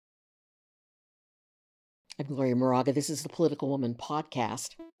I'm Gloria Moraga. This is the Political Woman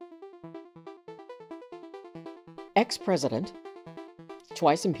podcast. Ex-president,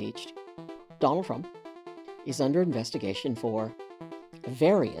 twice impeached, Donald Trump is under investigation for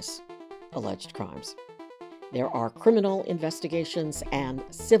various alleged crimes. There are criminal investigations and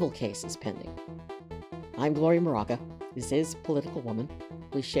civil cases pending. I'm Gloria Moraga. This is Political Woman.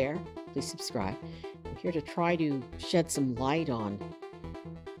 Please share, please subscribe. I'm here to try to shed some light on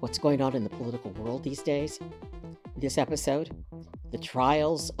what's going on in the political world these days. This episode, the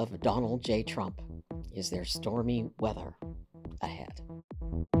trials of Donald J. Trump. Is there stormy weather ahead?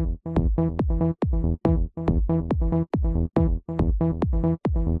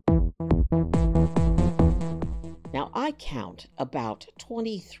 Now, I count about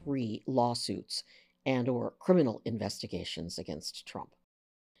 23 lawsuits and/or criminal investigations against Trump.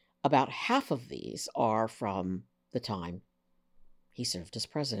 About half of these are from the time he served as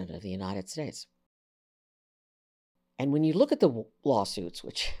president of the United States. And when you look at the lawsuits,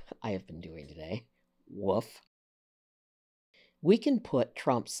 which I have been doing today, woof, we can put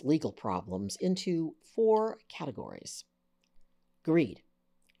Trump's legal problems into 4 categories: greed,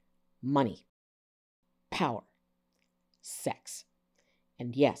 money, power, sex.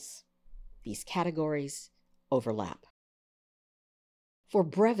 And yes, these categories overlap. For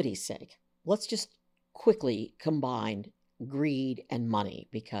brevity's sake, let's just quickly combine greed and money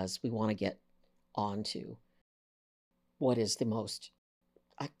because we want to get on to what is the most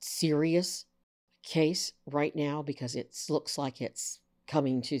serious case right now, because it looks like it's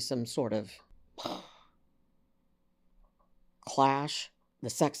coming to some sort of clash,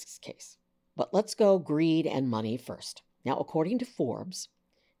 the sex case. But let's go greed and money first. Now, according to Forbes,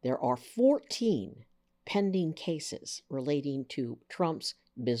 there are 14 pending cases relating to Trump's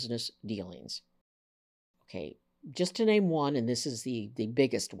business dealings. Okay, just to name one, and this is the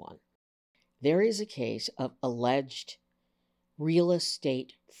biggest one, there is a case of alleged real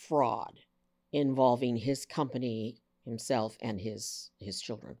estate fraud involving his company, himself, and his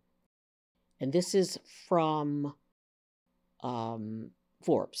children. And this is from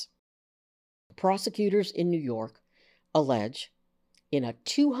Forbes. Prosecutors in New York allege in a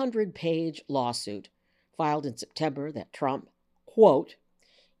 200-page lawsuit filed in September that Trump, quote,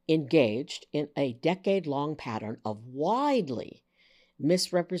 engaged in a decade-long pattern of widely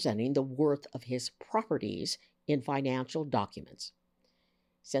misrepresenting the worth of his properties in financial documents.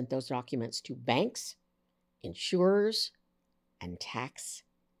 Sent those documents to banks, insurers, and tax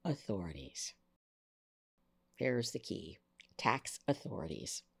authorities. There's the key: tax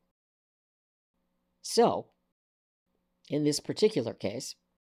authorities. So, in this particular case,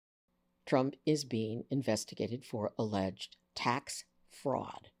 Trump is being investigated for alleged tax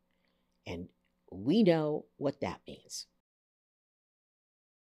fraud. And we know what that means.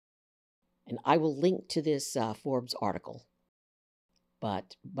 And I will link to this Forbes article.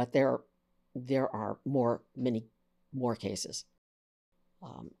 But there are many more cases.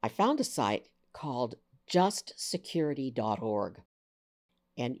 I found a site called justsecurity.org,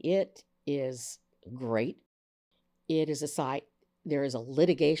 and it is great. It is a site, there is a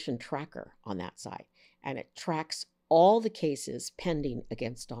litigation tracker on that site, and it tracks all the cases pending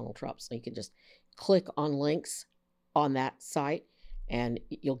against Donald Trump. So you can just click on links on that site, and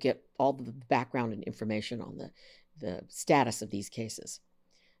you'll get all the background and information on the status of these cases.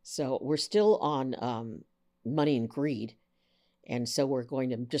 So we're still on money and greed, and so we're going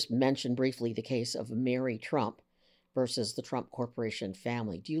to just mention briefly the case of Mary Trump versus the Trump Corporation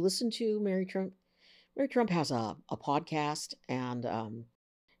family. Do you listen to Mary Trump? Mary Trump has a podcast, and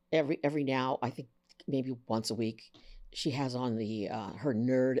every now, I think maybe once a week, she has on the her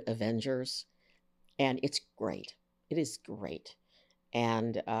Nerd Avengers, and it's great. It is great,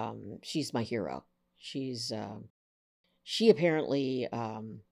 and she's my hero. She apparently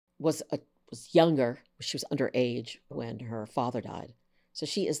was younger. She was underage when her father died, so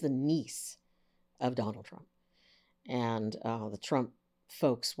she is the niece of Donald Trump, and the Trump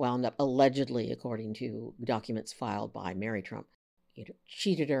folks wound up, allegedly, according to documents filed by Mary Trump,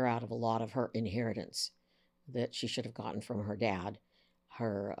 cheated her out of a lot of her inheritance that she should have gotten from her dad,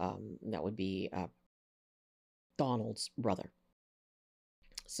 that would be Donald's brother.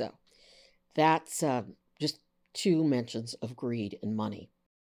 So that's just 2 mentions of greed and money.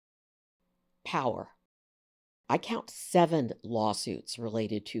 Power. I count 7 lawsuits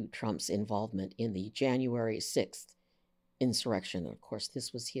related to Trump's involvement in the January 6th insurrection. Of course,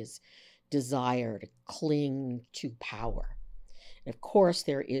 this was his desire to cling to power. And of course,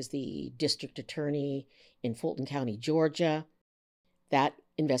 there is the district attorney in Fulton County, Georgia. That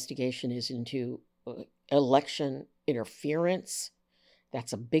investigation is into election interference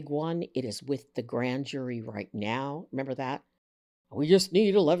That's a big one. It is with the grand jury right now. Remember that? We just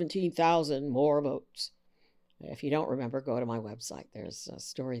need 11,000 more votes. If you don't remember, go to my website. There's a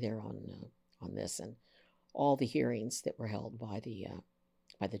story there on this and all the hearings that were held by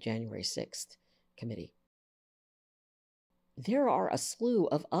the January 6th committee. There are a slew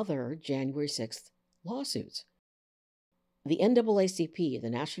of other January 6th lawsuits. The NAACP, the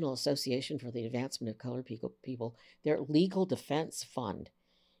National Association for the Advancement of Colored People, their legal defense fund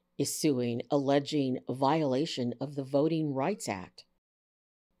is suing, alleging a violation of the Voting Rights Act.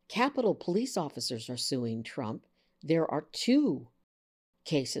 Capitol police officers are suing Trump. There are 2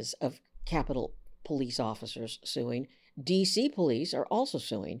 cases of Capitol police officers suing. D.C. police are also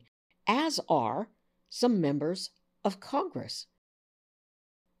suing, as are some members of Congress.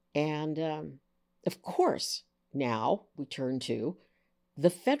 And, of course, now we turn to the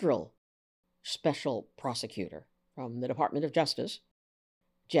federal special prosecutor from the Department of Justice,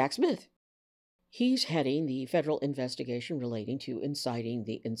 Jack Smith. He's heading the federal investigation relating to inciting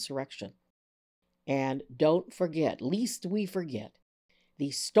the insurrection. And don't forget, lest we forget,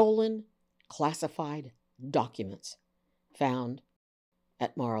 the stolen classified documents found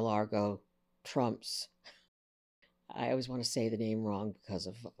at Mar-a-Lago, Trump's, I always want to say the name wrong because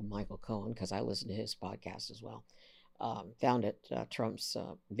of Michael Cohen, because I listen to his podcast as well, found at Trump's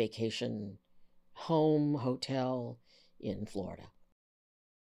vacation home hotel in Florida.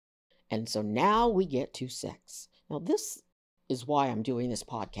 And so now we get to sex. Now, this is why I'm doing this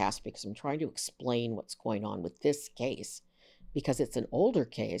podcast, because I'm trying to explain what's going on with this case, because it's an older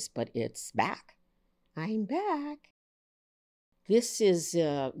case, but it's back. I'm back. This is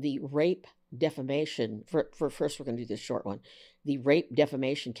the rape defamation. For first, we're going to do this short one. The rape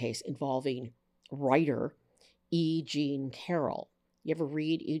defamation case involving writer E. Jean Carroll. You ever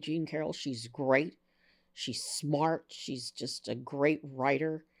read E. Jean Carroll? She's great. She's smart. She's just a great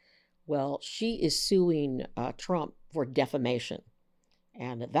writer. Well, she is suing Trump for defamation.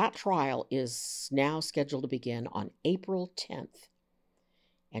 And that trial is now scheduled to begin on April 10th.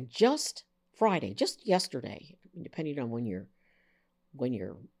 And just Friday, just yesterday, depending on when you're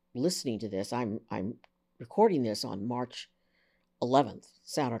listening to this, I'm recording this on March 11th,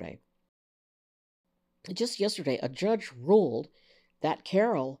 Saturday. Just yesterday, a judge ruled that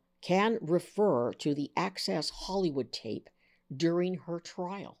Carroll can refer to the Access Hollywood tape during her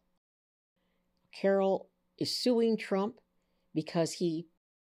trial. Carroll is suing Trump because he,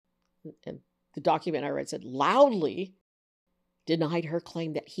 and the document I read said, loudly denied her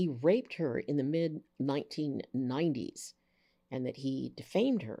claim that he raped her in the mid-1990s and that he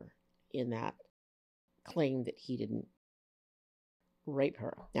defamed her in that claim that he didn't rape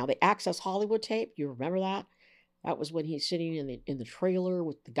her. Now, the Access Hollywood tape, you remember that? That was when he's sitting in the trailer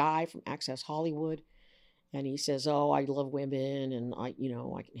with the guy from Access Hollywood. And he says, oh, I love women, and I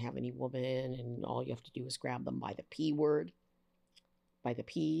can have any woman, and all you have to do is grab them by the P word, by the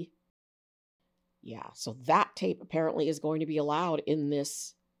P. Yeah, so that tape apparently is going to be allowed in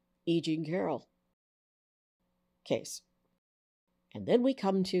this E. Jean Carroll case. And then we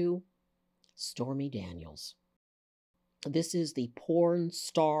come to Stormy Daniels. This is the porn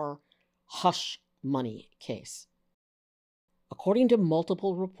star hush money case. According to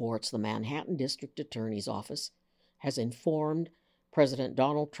multiple reports, the Manhattan District Attorney's Office has informed President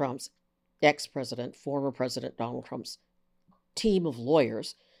Donald Trump's former President Donald Trump's team of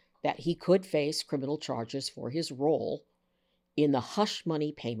lawyers that he could face criminal charges for his role in the hush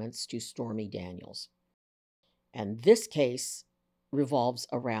money payments to Stormy Daniels. And this case revolves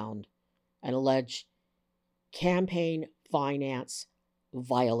around an alleged campaign finance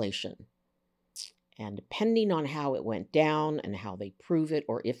violation. And depending on how it went down and how they prove it,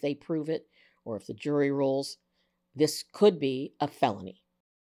 or if they prove it, or if the jury rules, this could be a felony.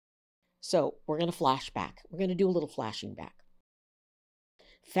 So we're going to flash back. We're going to do a little flashing back.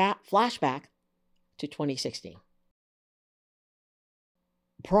 Flashback to 2016.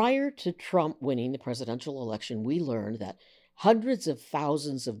 Prior to Trump winning the presidential election, we learned that hundreds of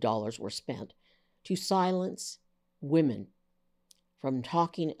thousands of dollars were spent to silence women from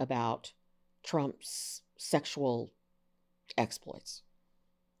talking about Trump's sexual exploits.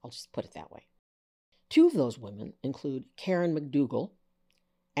 I'll just put it that way. 2 of those women include Karen McDougal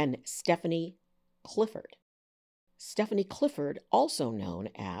and Stephanie Clifford. Stephanie Clifford, also known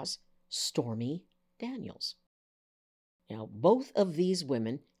as Stormy Daniels. Now, both of these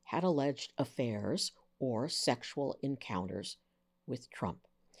women had alleged affairs or sexual encounters with Trump.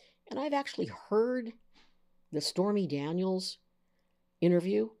 And I've actually heard the Stormy Daniels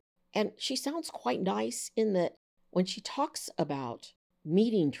interview, and she sounds quite nice in that when she talks about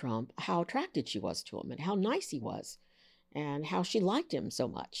meeting Trump, how attracted she was to him and how nice he was. and how she liked him so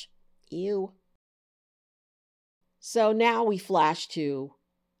much. Ew. So now we flash to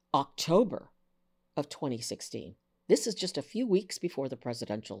October of 2016. This is just a few weeks before the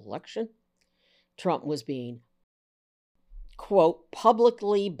presidential election. Trump was being, quote,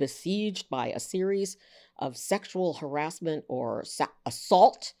 publicly besieged by a series of sexual harassment or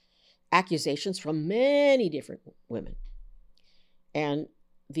assault accusations from many different women. And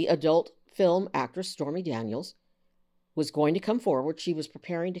the adult film actress Stormy Daniels was going to come forward. She was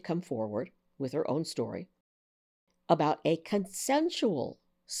preparing to come forward with her own story about a consensual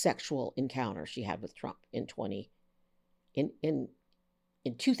sexual encounter she had with Trump in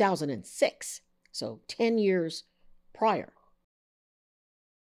 2006, so 10 years prior.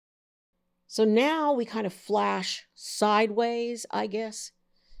 So now we kind of flash sideways, I guess,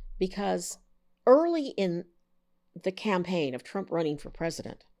 because early in the campaign of Trump running for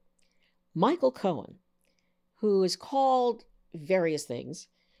president, Michael Cohen, who is called various things,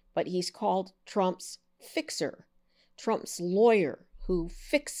 but he's called Trump's fixer, Trump's lawyer who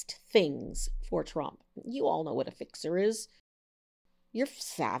fixed things for Trump. You all know what a fixer is. You're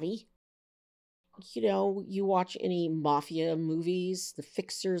savvy. You know, you watch any mafia movies, the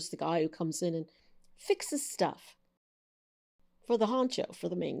fixer's the guy who comes in and fixes stuff for the honcho, for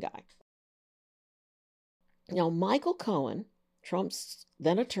the main guy. Now, Michael Cohen, Trump's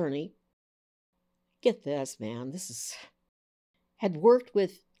then attorney, get this, man, had worked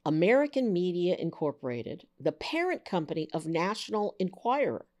with American Media Incorporated, the parent company of National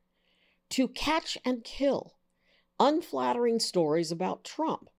Enquirer, to catch and kill unflattering stories about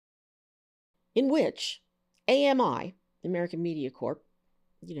Trump, in which AMI, American Media Corp,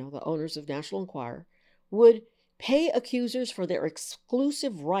 the owners of National Enquirer, would pay accusers for their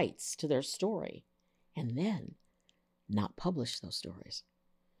exclusive rights to their story and then not publish those stories.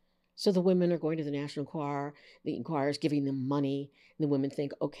 So the women are going to the National Enquirer, the Enquirer is giving them money, and the women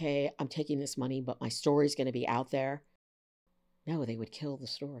think, okay, I'm taking this money, but my story's going to be out there. No, they would kill the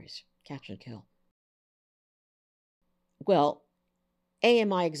stories, catch and kill. Well,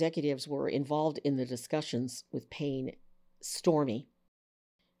 AMI executives were involved in the discussions with paying Stormy,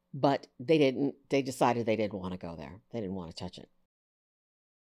 but they decided they didn't want to go there. They didn't want to touch it.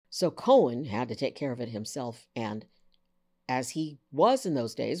 So Cohen had to take care of it himself, and as he was in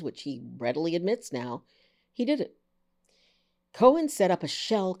those days, which he readily admits now, he did it. Cohen set up a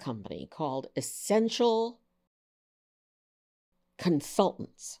shell company called Essential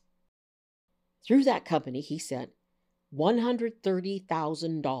Consultants. Through that company, he sent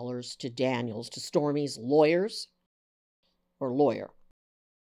 $130,000 to Daniels, to Stormy's lawyer,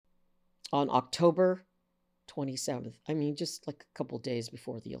 on October 27th. I mean, just like a couple days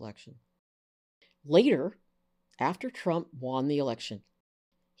before the election. Later, after Trump won the election,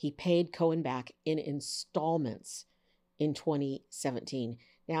 he paid Cohen back in installments in 2017.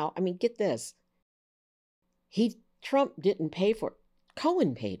 Now, I mean, get this. Trump didn't pay for it.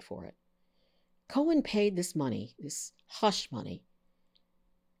 Cohen paid for it. Cohen paid this money, this hush money,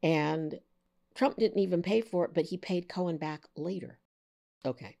 and Trump didn't even pay for it, but he paid Cohen back later.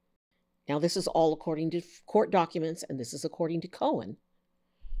 Okay. Now, this is all according to court documents, and this is according to Cohen.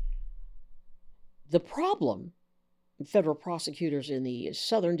 The problem, federal prosecutors in the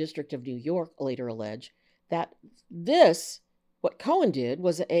Southern District of New York later allege that what Cohen did,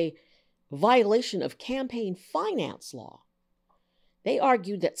 was a violation of campaign finance law. They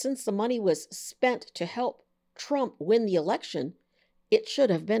argued that since the money was spent to help Trump win the election, it should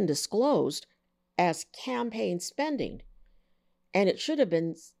have been disclosed as campaign spending, and it should have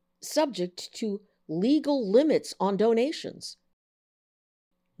been subject to legal limits on donations.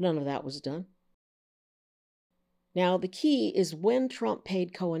 None of that was done. Now, the key is when Trump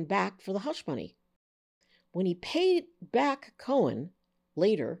paid Cohen back for the hush money. When he paid back Cohen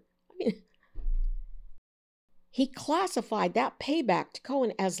later, he classified that payback to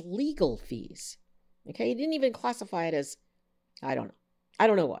Cohen as legal fees. Okay, he didn't even classify it as, I don't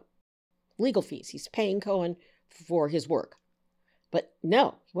know what. Legal fees. He's paying Cohen for his work. But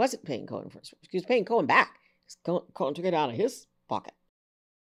no, he wasn't paying Cohen for his work. He was paying Cohen back. Cohen took it out of his pocket.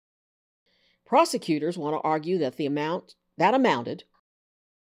 Prosecutors want to argue that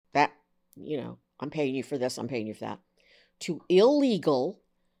I'm paying you for this, I'm paying you for that, to illegal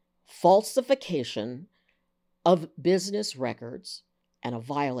falsification of business records and a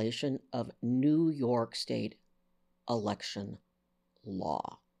violation of New York State election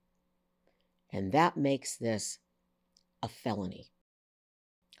law. And that makes this a felony.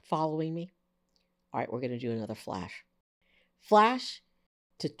 Following me? All right, we're going to do another flash. Flash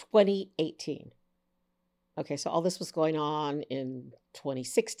to 2018. Okay, so all this was going on in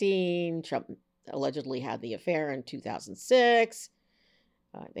 2016. Trump allegedly had the affair in 2006.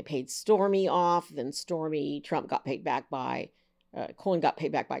 They paid Stormy off. Then Trump got paid back by, Cohen got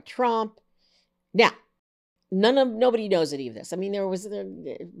paid back by Trump. Now, nobody knows any of this. I mean,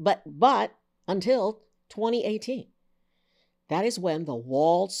 but until 2018, that is when the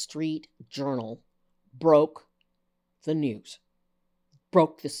Wall Street Journal broke the news,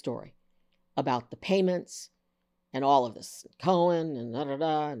 broke the story about the payments and all of this. Cohen and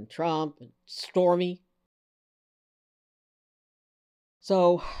and Trump and Stormy.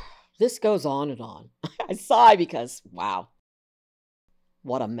 So this goes on and on. I sigh because, wow,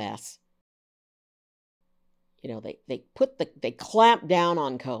 what a mess. You know, they clamped down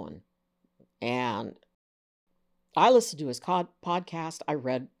on Cohen. And I listened to his podcast. I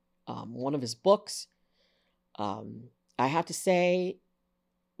read one of his books. I have to say,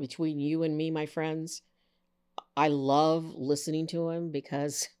 between you and me, my friends, I love listening to him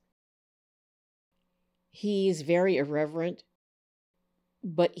because he's very irreverent,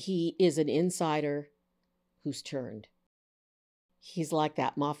 but he is an insider who's turned. He's like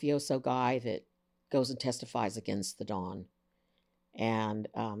that mafioso guy that goes and testifies against the Don. And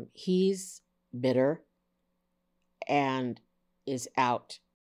he's bitter and is out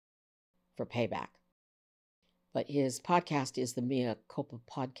for payback. But his podcast is the Mea Culpa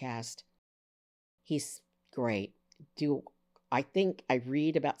podcast. He's great. I think I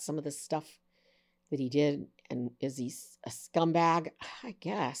read about some of the stuff that he did, and is he a scumbag? I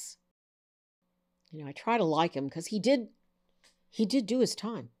guess. You know, I try to like him because he did do his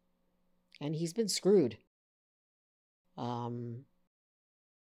time, and he's been screwed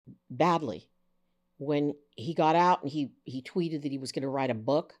badly. When he got out and he tweeted that he was going to write a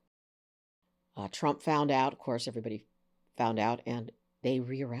book, Trump found out. Of course, everybody found out, and they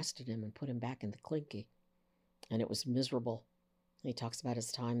rearrested him and put him back in the clinky, and it was miserable. He talks about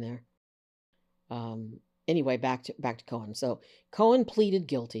his time there. Anyway, back to Cohen. So Cohen pleaded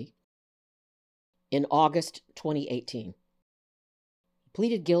guilty in August 2018.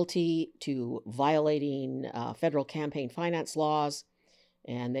 Pleaded guilty to violating federal campaign finance laws,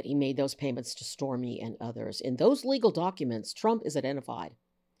 and that he made those payments to Stormy and others. In those legal documents, Trump is identified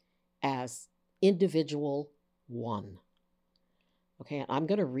as individual one. Okay, I'm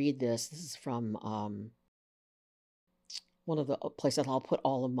going to read this. This is from one of the places. I'll put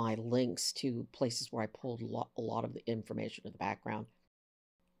all of my links to places where I pulled a lot of the information in the background.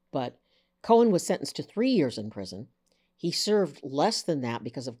 But Cohen was sentenced to 3 years in prison. He served less than that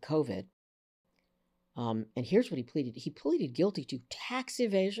because of COVID. And here's what he pleaded. He pleaded guilty to tax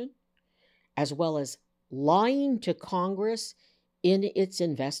evasion, as well as lying to Congress in its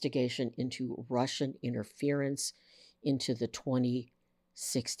investigation into Russian interference into the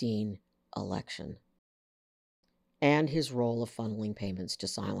 2016 election, and his role of funneling payments to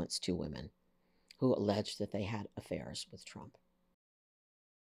silence two women who alleged that they had affairs with Trump.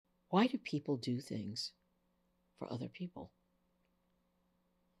 Why do people do things for other people?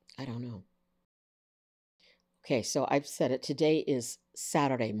 I don't know. Okay, so I've said it. Today is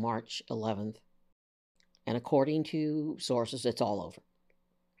Saturday, March 11th. And according to sources, it's all over.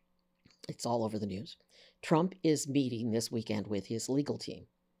 It's all over the news. Trump is meeting this weekend with his legal team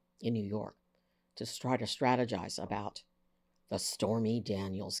in New York to try to strategize about the Stormy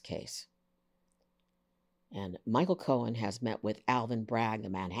Daniels case. And Michael Cohen has met with Alvin Bragg, the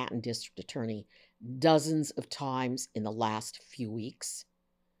Manhattan District Attorney, dozens of times in the last few weeks.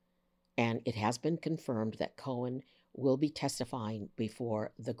 And it has been confirmed that Cohen will be testifying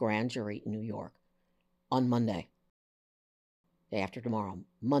before the grand jury in New York on Monday, day after tomorrow,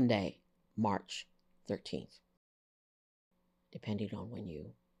 Monday, March 13th, depending on when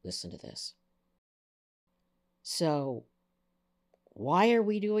you listen to this. So, why are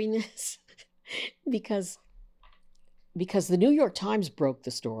we doing this? Because the New York Times broke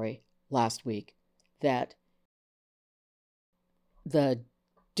the story last week that the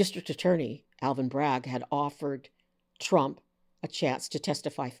district attorney, Alvin Bragg, had offered Trump a chance to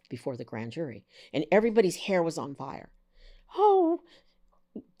testify before the grand jury. And everybody's hair was on fire. Oh,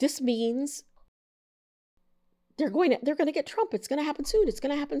 this means they're going to get Trump. It's going to happen soon. It's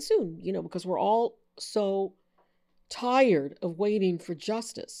going to happen soon, because we're all so tired of waiting for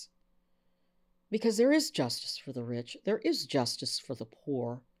justice. Because there is justice for the rich. There is justice for the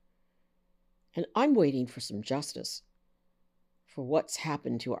poor. And I'm waiting for some justice for what's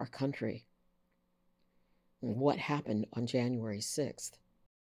happened to our country and what happened on January 6th.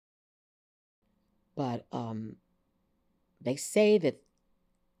 But they say that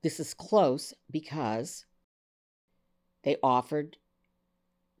this is close because they offered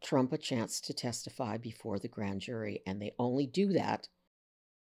Trump a chance to testify before the grand jury, and they only do that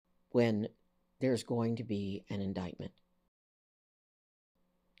when there's going to be an indictment.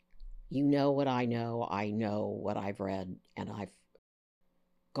 You know what I know what I've read, and I've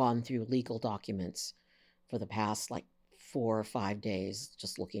gone through legal documents for the past like 4 or 5 days,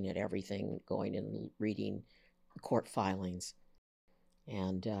 just looking at everything, going and reading court filings.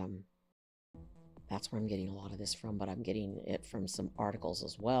 And that's where I'm getting a lot of this from, but I'm getting it from some articles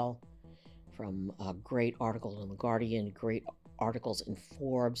as well, from great articles in The Guardian, great articles in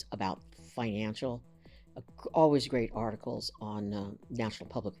Forbes about financial, always great articles on National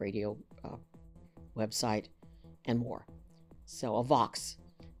Public Radio website, and more. So a Vox,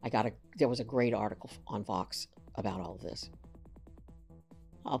 there was a great article on Vox about all of this.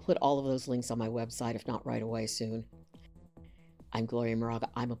 I'll put all of those links on my website, if not right away, soon. I'm Gloria Moraga.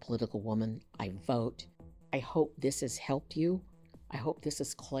 I'm a political woman. I vote. I hope this has helped you. I hope this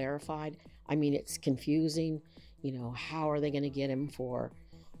is clarified. I mean, it's confusing. How are they going to get him for,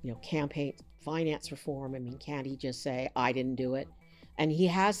 campaign finance reform? I mean, can't he just say, I didn't do it? And he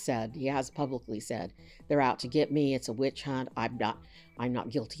has publicly said, they're out to get me. It's a witch hunt. I'm not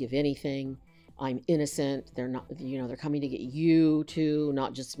guilty of anything. I'm innocent. They're not, they're coming to get you too,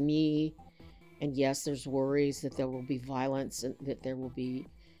 not just me. And yes, there's worries that there will be violence and that there will be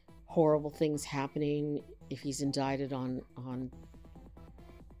horrible things happening if he's indicted on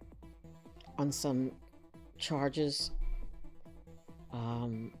some charges.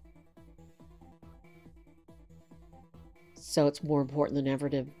 So it's more important than ever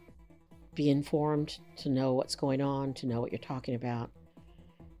to be informed, to know what's going on, to know what you're talking about.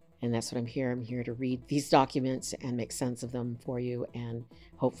 And that's what I'm here. I'm here to read these documents and make sense of them for you, and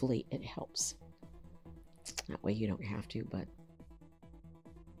hopefully it helps. That way you don't have to, but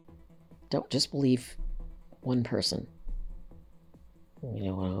don't just believe one person. You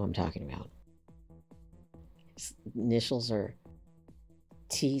know what I'm talking about. His initials are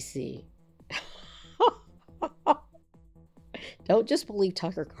TC. Don't just believe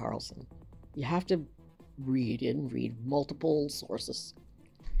Tucker Carlson. You have to read multiple sources.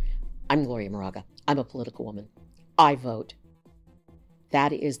 I'm Gloria Moraga. I'm a political woman. I vote.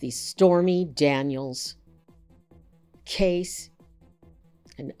 That is the Stormy Daniels case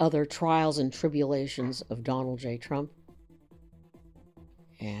and other trials and tribulations of Donald J. Trump.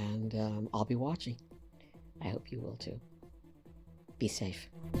 And I'll be watching. I hope you will too. Be safe.